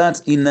learn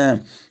that in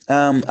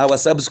our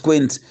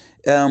subsequent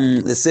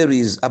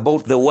series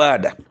about the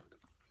Word.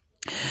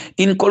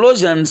 In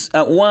Colossians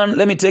 1,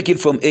 let me take it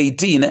from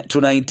 18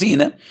 to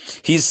 19.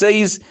 He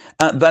says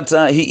that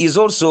he is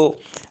also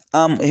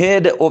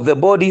head of the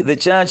body, the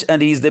church,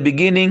 and he is the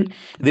beginning,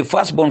 the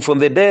firstborn from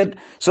the dead,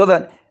 so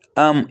that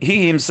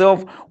he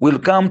himself will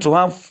come to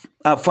have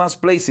a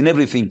first place in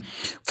everything.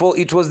 For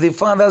it was the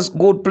Father's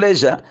good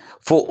pleasure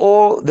for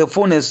all the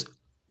fullness.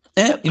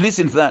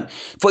 Listen to that.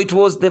 For it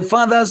was the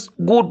Father's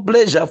good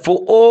pleasure for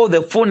all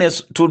the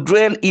fullness to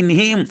dwell in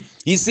him.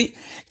 You see,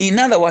 in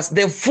other words,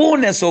 the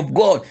fullness of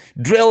God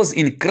dwells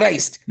in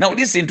Christ. Now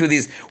listen to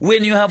this.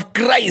 When you have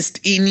Christ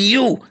in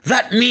you,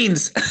 that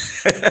means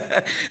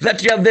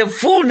that you have the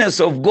fullness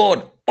of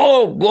God.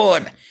 Oh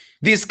God,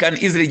 this can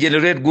easily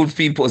generate good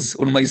pimples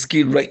on my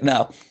skin right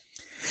now.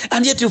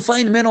 And yet you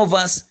find many of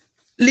us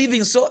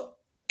living so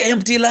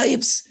empty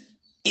lives.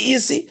 You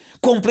see,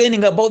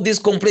 complaining about this,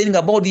 complaining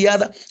about the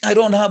other. I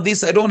don't have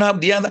this, I don't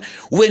have the other.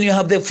 When you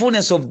have the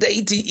fullness of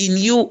deity in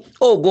you,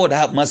 oh God,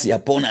 have mercy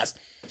upon us.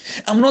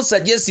 I'm not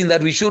suggesting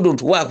that we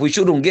shouldn't work, we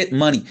shouldn't get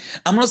money.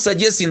 I'm not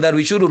suggesting that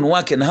we shouldn't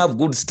work and have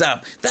good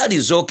stuff. That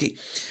is okay.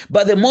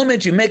 But the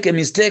moment you make a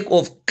mistake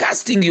of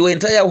casting your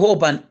entire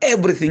hope and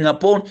everything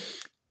upon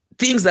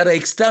things that are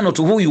external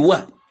to who you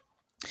are,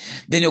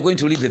 then you're going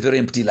to live a very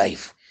empty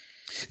life.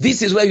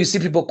 This is where you see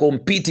people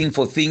competing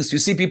for things. You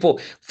see people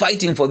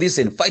fighting for this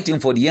and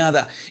fighting for the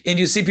other. And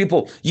you see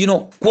people,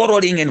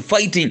 quarreling and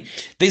fighting.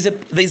 There's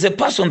a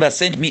person that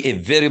sent me a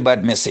very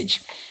bad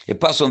message. A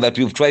person that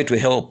we've tried to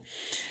help.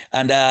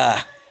 And,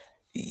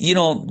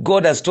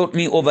 God has taught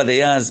me over the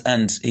years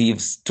and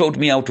he's taught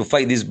me how to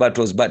fight these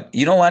battles. But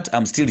you know what?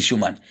 I'm still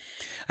human.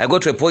 I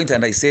got to a point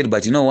and I said,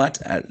 but you know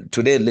what?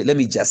 Today, let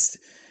me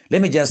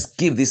just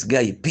give this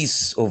guy a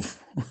piece of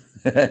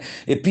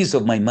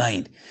my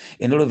mind.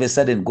 And all of a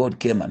sudden God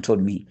came and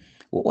told me,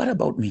 well, what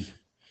about me?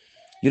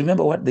 You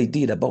remember what they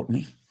did about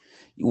me?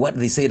 What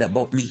they said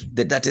about me?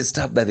 The dirty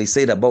stuff that they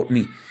said about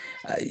me.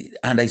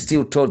 And I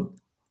still told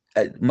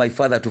my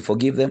father to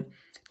forgive them.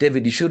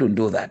 David, you shouldn't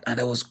do that. And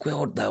I was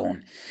quelled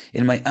down.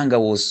 And my anger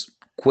was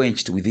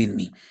quenched within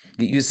me.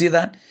 You see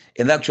that?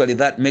 And actually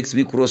that makes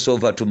me cross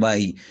over to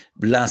my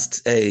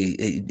last,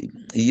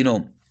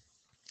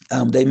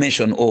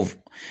 dimension of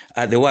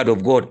the word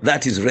of God.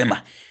 That is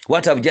Rhema.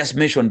 What I've just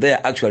mentioned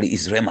there actually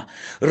is Rhema.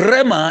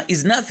 Rhema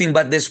is nothing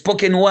but the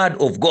spoken word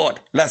of God.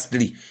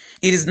 Lastly,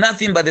 it is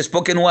nothing but the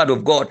spoken word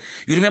of God.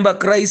 You remember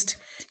Christ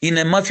in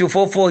Matthew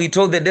 4:4, he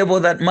told the devil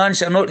that man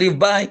shall not live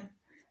by,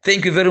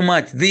 thank you very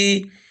much,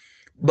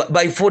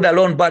 by food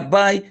alone, but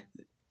by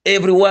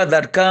every word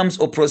that comes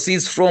or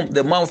proceeds from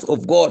the mouth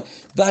of God.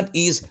 That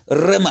is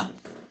Rhema.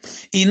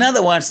 In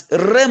other words,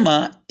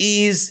 Rhema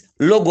is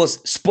Logos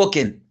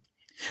spoken.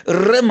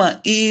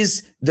 Rhema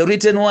is the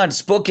written word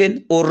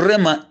spoken, or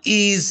Rhema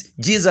is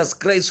Jesus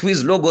Christ, who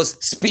is Logos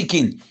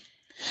speaking.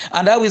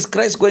 And how is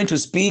Christ going to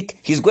speak?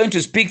 He's going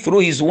to speak through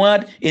his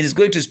word, and he's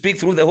going to speak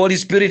through the Holy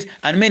Spirit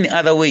and many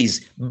other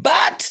ways.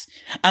 But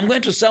I'm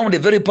going to sound a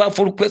very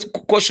powerful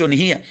question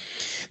here.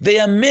 There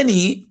are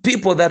many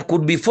people that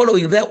could be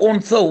following their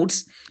own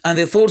thoughts and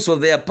the thoughts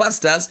of their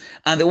pastors,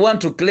 and they want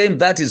to claim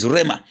that is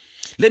Rhema.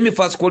 Let me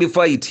first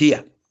qualify it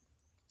here.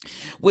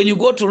 When you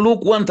go to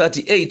Luke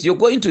 1:38, you're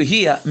going to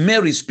hear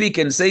Mary speak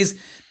and says,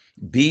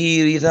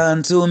 be it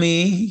unto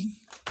me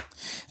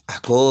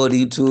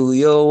according to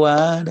your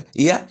word.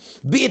 Yeah,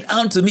 be it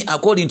unto me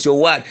according to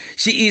your word.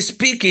 She is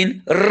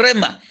speaking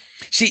Rhema.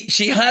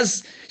 She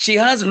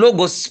has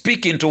Logos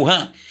speaking to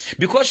her,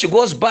 because she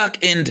goes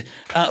back and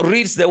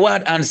reads the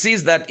word and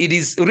sees that it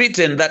is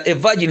written that a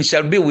virgin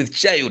shall be with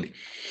child.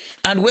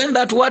 And when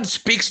that word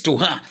speaks to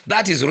her,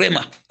 that is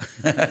Rhema.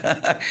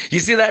 You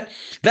see that?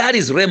 That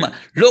is Rhema.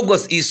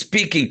 Logos is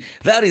speaking.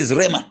 That is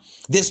Rhema.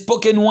 The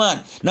spoken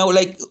word. Now,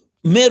 like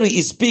Mary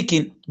is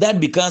speaking,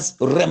 that becomes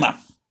Rhema.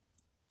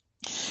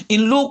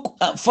 In Luke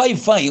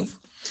 5:5,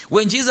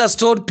 when Jesus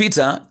told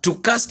Peter to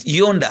cast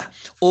yonder,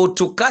 or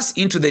to cast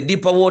into the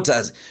deeper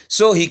waters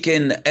so he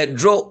can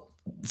draw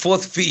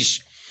forth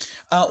fish,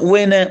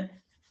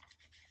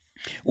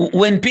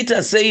 when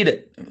Peter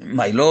said,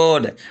 my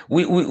Lord,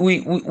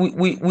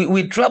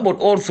 we traveled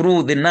all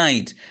through the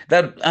night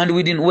and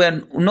we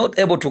were not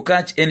able to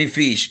catch any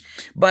fish.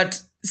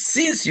 But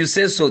since you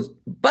say so,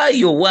 by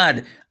your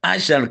word, I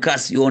shall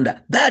cast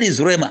yonder. That is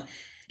Rhema.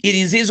 It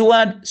is his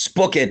word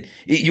spoken.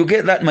 You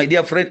get that, my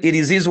dear friend? It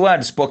is his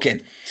word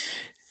spoken.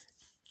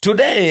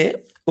 Today,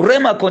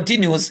 Rhema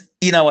continues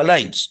in our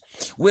lives.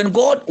 When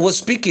God was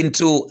speaking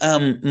to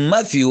when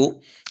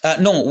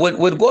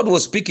God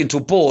was speaking to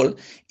Paul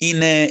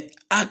in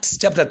Acts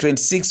chapter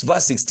 26,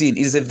 verse 16,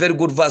 it is a very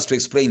good verse to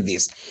explain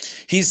this.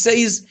 He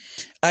says,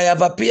 I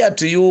have appeared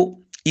to you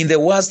in the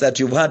words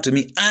that you've heard to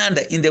me, and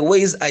in the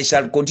ways I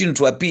shall continue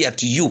to appear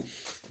to you.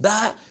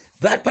 That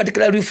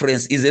particular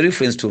reference is a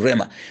reference to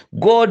Rhema.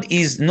 God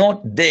is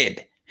not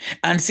dead.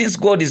 And since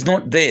God is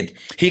not dead,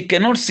 he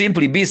cannot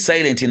simply be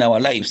silent in our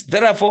lives.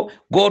 Therefore,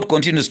 God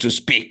continues to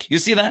speak. You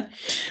see that?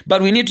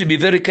 But we need to be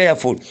very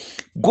careful.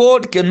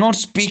 God cannot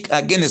speak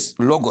against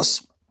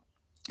Logos.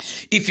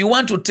 If you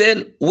want to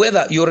tell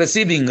whether you're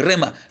receiving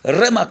Rhema,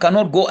 Rhema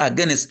cannot go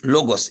against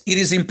Logos. It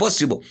is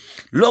impossible.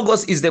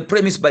 Logos is the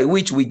premise by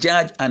which we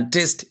judge and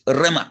test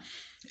Rhema.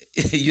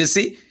 You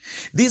see?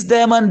 These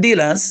diamond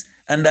dealers,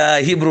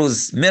 and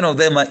Hebrews, many of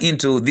them are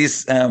into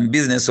this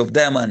business of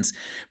diamonds.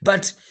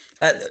 But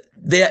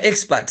they are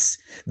experts.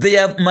 They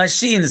have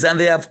machines and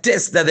they have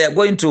tests that they are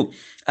going to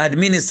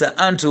administer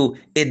unto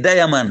a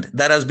diamond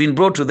that has been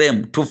brought to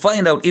them to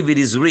find out if it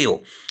is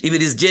real, if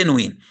it is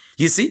genuine.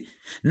 You see?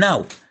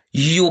 Now,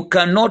 you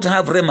cannot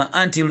have Rhema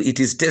until it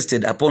is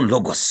tested upon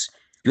Logos.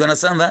 You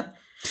understand that?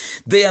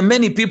 There are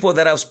many people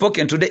that have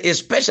spoken today,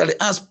 especially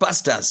as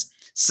pastors.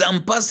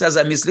 Some pastors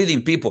are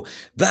misleading people.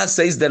 That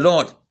says the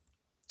Lord.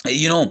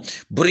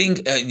 Bring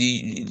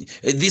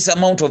this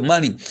amount of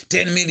money,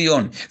 10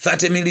 million,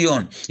 30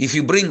 million. If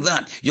you bring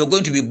that, you're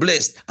going to be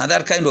blessed, and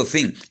that kind of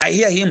thing. I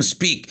hear him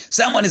speak.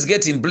 Someone is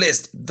getting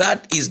blessed.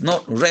 That is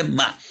not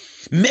Rhema.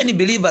 Many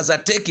believers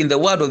are taking the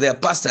word of their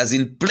pastors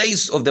in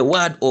place of the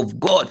word of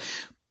God.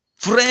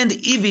 Friend,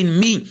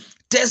 even me,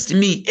 test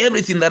me,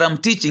 everything that I'm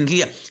teaching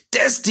here.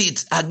 Test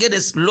it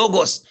against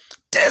Logos.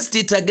 Test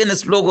it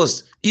against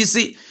Logos. You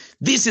see,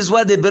 this is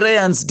what the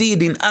Bereans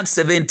did in Acts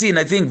 17,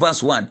 I think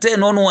verse 1,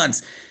 10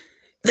 onwards.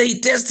 They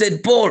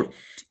tested Paul.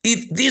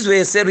 If these were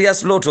a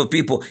serious lot of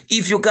people,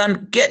 if you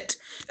can get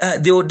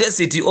the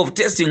audacity of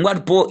testing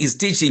what Paul is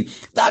teaching,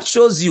 that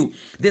shows you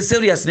the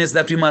seriousness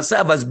that we must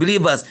have as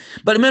believers.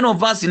 But many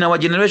of us in our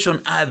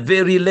generation are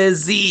very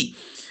lazy.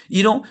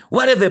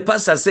 Whatever the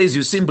pastor says,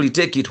 you simply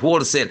take it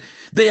wholesale.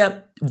 There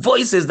are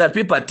voices that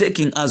people are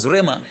taking as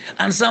Rhema,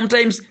 and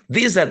sometimes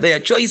these are their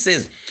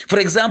choices. For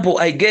example,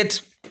 I get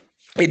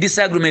a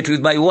disagreement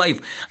with my wife,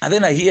 and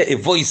then I hear a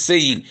voice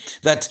saying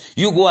that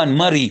you go and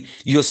marry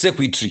your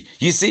secretary.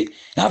 You see,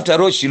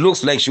 after all, she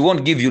looks like she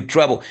won't give you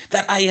trouble.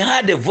 That I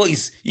heard a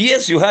voice.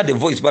 Yes, you heard a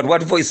voice, but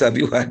what voice have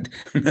you heard?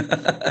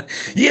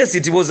 Yes,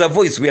 it was a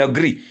voice, we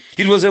agree.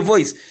 It was a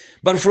voice.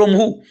 But from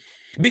who?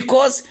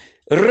 Because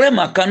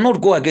Rhema cannot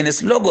go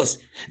against Logos.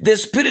 The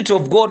Spirit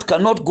of God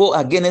cannot go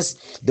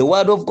against the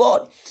Word of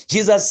God.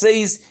 Jesus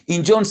says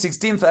in John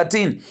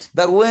 16:13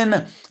 that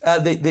when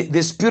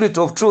the Spirit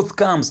of truth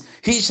comes,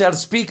 he shall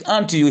speak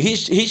unto you.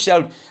 He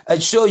shall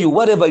show you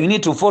whatever you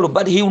need to follow.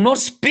 But he will not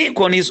speak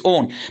on his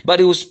own, but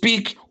he will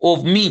speak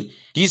of me.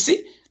 You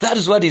see? That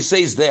is what he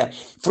says there.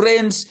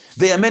 Friends,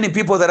 there are many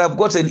people that have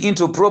gotten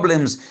into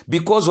problems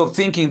because of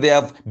thinking they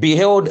have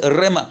beheld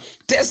Rhema.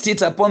 Test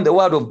it upon the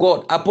Word of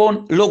God,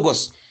 upon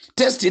Logos.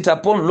 Test it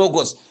upon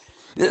Logos.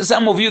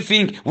 Some of you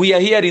think we are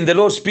hearing the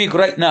Lord speak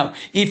right now.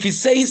 If he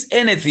says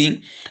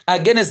anything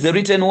against the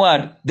written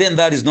word, then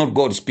that is not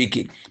God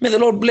speaking. May the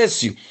Lord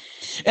bless you.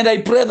 And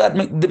I pray that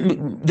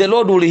the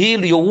Lord will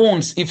heal your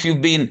wounds if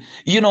you've been,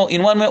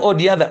 in one way or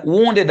the other,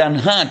 wounded and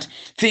hurt,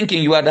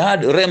 thinking you had heard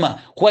Rhema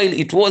while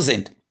it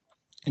wasn't.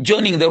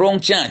 Joining the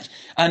wrong church,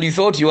 and you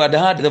thought you had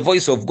heard the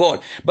voice of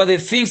God. But the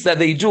things that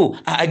they do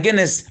are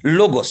against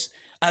Logos.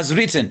 As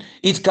written,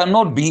 it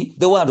cannot be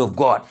the word of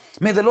God.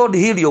 May the Lord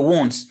heal your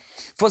wounds.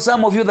 For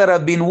some of you that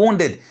have been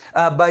wounded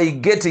by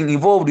getting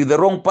involved with the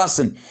wrong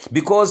person,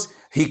 because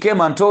he came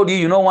and told you,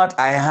 you know what,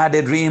 I had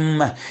a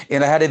dream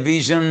and I had a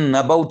vision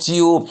about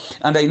you,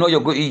 and I know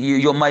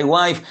you're my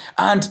wife,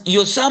 and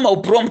you're somehow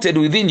prompted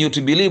within you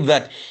to believe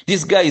that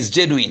this guy is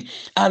genuine,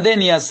 and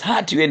then he has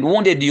hurt you and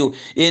wounded you,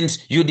 and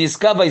you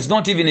discover he's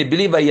not even a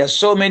believer, he has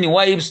so many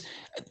wives.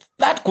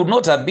 That could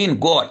not have been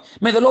God.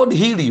 May the Lord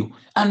heal you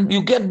and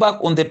you get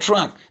back on the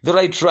track, the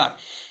right track.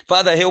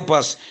 Father, help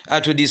us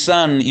to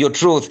discern your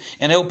truth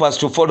and help us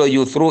to follow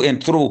you through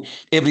and through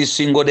every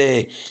single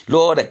day.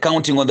 Lord,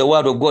 counting on the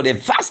word of God and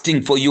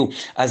fasting for you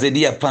as a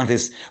deer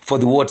panteth for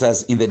the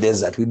waters in the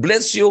desert. We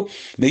bless you.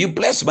 May you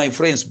bless my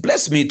friends.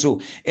 Bless me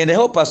too. And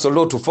help us, O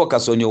Lord, to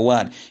focus on your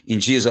word. In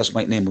Jesus'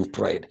 mighty name we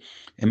prayed.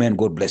 Amen.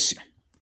 God bless you.